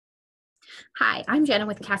Hi, I'm Jenna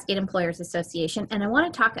with Cascade Employers Association, and I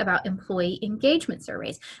want to talk about employee engagement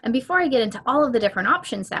surveys. And before I get into all of the different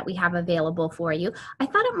options that we have available for you, I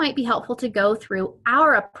thought it might be helpful to go through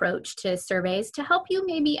our approach to surveys to help you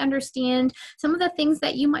maybe understand some of the things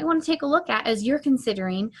that you might want to take a look at as you're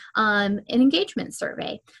considering an engagement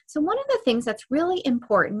survey. So one of the things that's really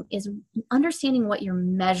important is understanding what you're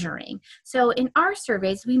measuring. So in our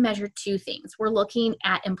surveys, we measure two things. We're looking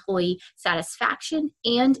at employee satisfaction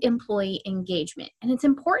and employee engagement. And it's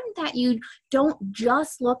important that you don't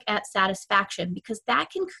just look at satisfaction because that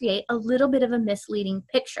can create a little bit of a misleading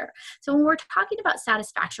picture. So when we're talking about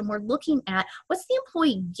satisfaction, we're looking at what's the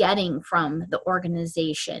employee getting from the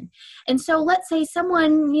organization. And so let's say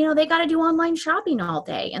someone, they got to do online shopping all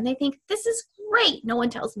day and they think, this is great. No one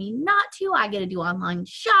tells me not to. I get to do online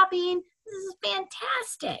shopping. This is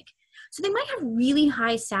fantastic. So they might have really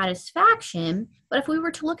high satisfaction, but if we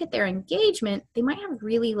were to look at their engagement, they might have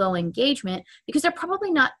really low engagement because they're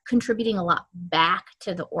probably not contributing a lot back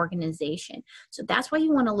to the organization. So that's why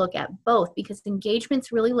you want to look at both, because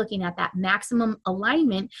engagement's really looking at that maximum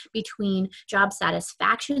alignment between job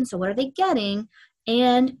satisfaction, so what are they getting,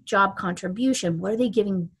 and job contribution, what are they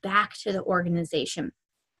giving back to the organization.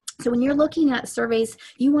 So when you're looking at surveys,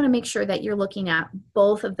 you want to make sure that you're looking at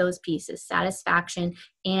both of those pieces, satisfaction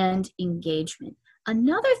and engagement.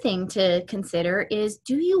 Another thing to consider is,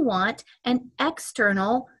 do you want an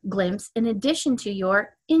external glimpse in addition to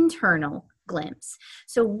your internal glimpse?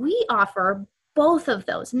 So we offer both of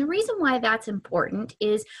those. And the reason why that's important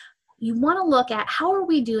is you want to look at how are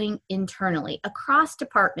we doing internally across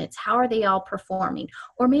departments, how are they all performing?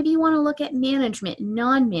 Or maybe you want to look at management,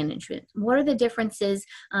 non-management. What are the differences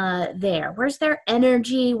there? Where's their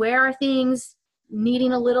energy? Where are things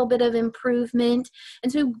needing a little bit of improvement?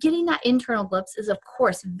 And so getting that internal glimpse is, of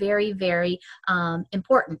course, very, very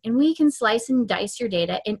important. And we can slice and dice your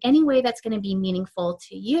data in any way that's going to be meaningful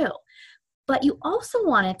to you. But you also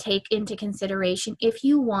want to take into consideration if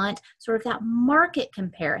you want sort of that market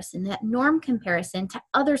comparison, that norm comparison to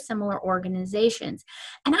other similar organizations.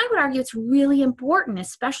 And I would argue it's really important,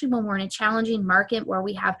 especially when we're in a challenging market where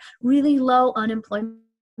we have really low unemployment.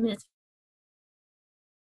 It's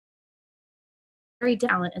very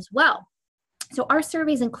talent as well. So our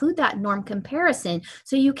surveys include that norm comparison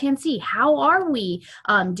so you can see how are we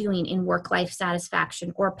doing in work-life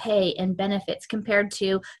satisfaction or pay and benefits compared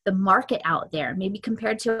to the market out there, maybe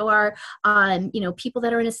compared to our people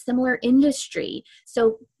that are in a similar industry.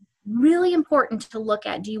 So really important to look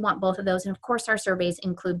at, do you want both of those? And of course, our surveys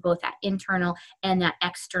include both that internal and that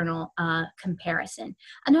external comparison.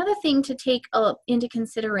 Another thing to take into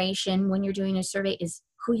consideration when you're doing a survey is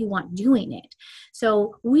who you want doing it.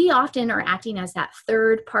 So we often are acting as that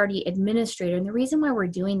third-party administrator. And the reason why we're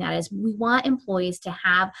doing that is we want employees to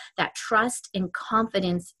have that trust and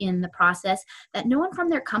confidence in the process that no one from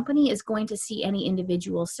their company is going to see any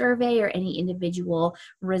individual survey or any individual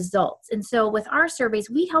results. And so with our surveys,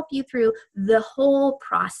 we help you through the whole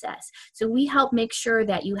process. So we help make sure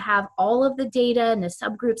that you have all of the data and the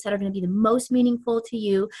subgroups that are going to be the most meaningful to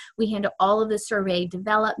you. We handle all of the survey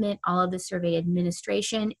development, all of the survey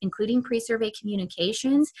administration, including pre-survey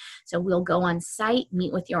communications. So we'll go on site,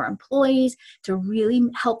 meet with your employees to really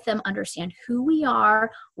help them understand who we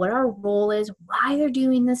are, what our role is, why they're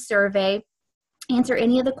doing the survey, answer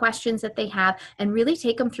any of the questions that they have, and really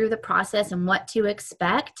take them through the process and what to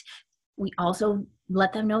expect. We also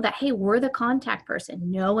let them know that, hey, we're the contact person.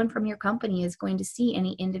 No one from your company is going to see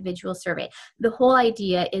any individual survey. The whole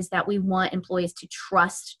idea is that we want employees to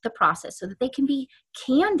trust the process so that they can be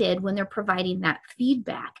candid when they're providing that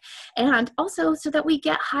feedback. And also so that we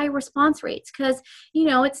get high response rates, because,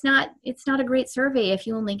 it's not a great survey if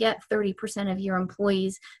you only get 30% of your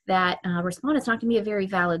employees that respond. It's not going to be a very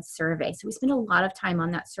valid survey. So we spend a lot of time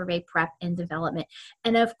on that survey prep and development.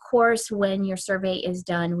 And of course, when your survey is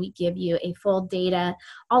done, we give you a full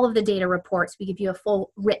all of the data reports. We give you a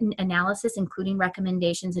full written analysis, including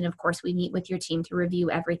recommendations. And of course, we meet with your team to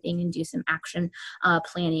review everything and do some action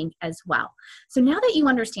planning as well. So now that you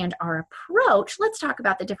understand our approach, let's talk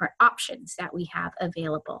about the different options that we have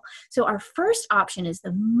available. So our first option is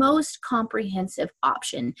the most comprehensive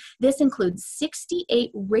option. This includes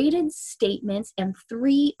 68 rated statements and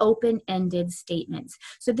 3 open-ended statements.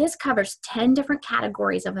 So this covers 10 different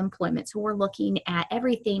categories of employment. So we're looking at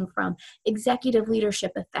everything from executive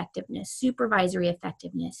leadership effectiveness, supervisory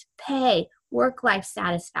effectiveness, pay, work-life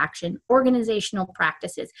satisfaction, organizational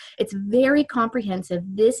practices. It's very comprehensive.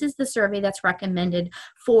 This is the survey that's recommended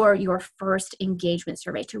for your first engagement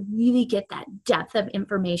survey to really get that depth of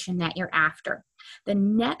information that you're after. The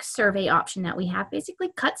next survey option that we have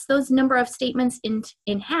basically cuts those number of statements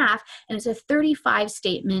in half, and it's a 35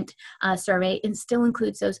 statement survey, and still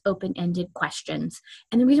includes those open-ended questions.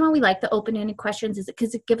 And the reason why we like the open-ended questions is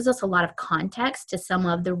because it gives us a lot of context to some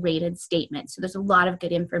of the rated statements. So there's a lot of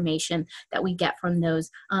good information that we get from those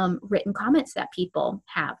written comments that people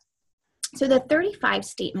have. So the 35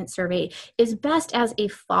 statement survey is best as a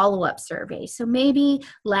follow-up survey. So maybe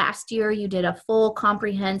last year you did a full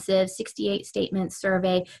comprehensive 68 statement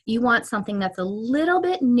survey. You want something that's a little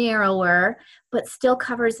bit narrower, but still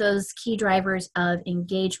covers those key drivers of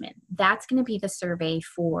engagement. That's going to be the survey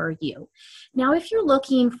for you. Now, if you're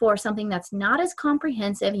looking for something that's not as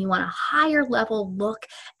comprehensive, you want a higher level look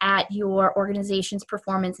at your organization's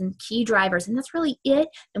performance and key drivers, and that's really it,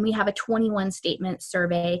 then we have a 21 statement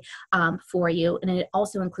survey for you. And it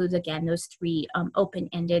also includes, again, those 3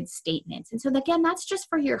 open-ended statements. And so again, that's just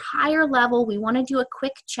for your higher level. We want to do a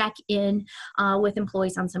quick check-in with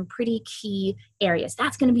employees on some pretty key areas.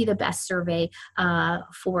 That's going to be the best survey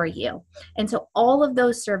for you. And so all of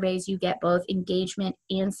those surveys, you get both engagement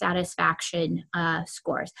and satisfaction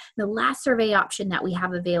scores. The last survey option that we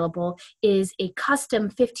have available is a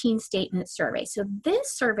custom 15-statement survey. So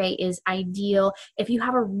this survey is ideal if you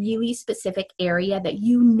have a really specific area that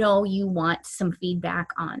you know you want some feedback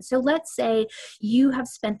on. So let's say you have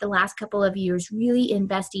spent the last couple of years really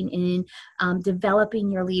investing in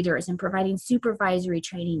developing your leaders and providing supervisory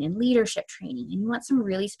training and leadership training, and you want some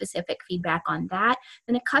really specific feedback on that,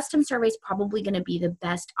 then a custom survey is probably going to be the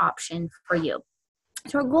best option for you.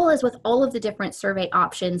 So our goal is with all of the different survey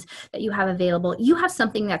options that you have available, you have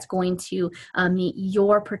something that's going to meet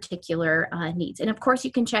your particular needs. And of course,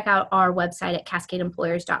 you can check out our website at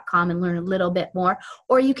cascadeemployers.com and learn a little bit more,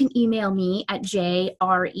 or you can email me at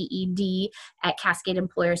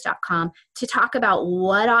jreed@cascadeemployers.com to talk about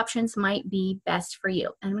what options might be best for you.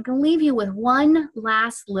 And I'm going to leave you with one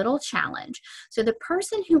last little challenge. So the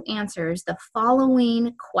person who answers the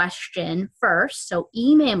following question first, so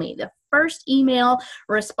email me the first email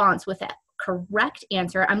response with that correct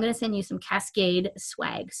answer, I'm going to send you some Cascade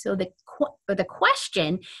swag. So the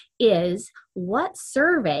question is, what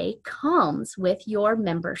survey comes with your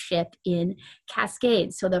membership in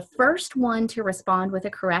Cascade? So the first one to respond with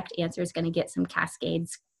a correct answer is going to get some Cascade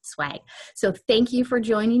swag. So thank you for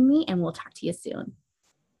joining me, and we'll talk to you soon.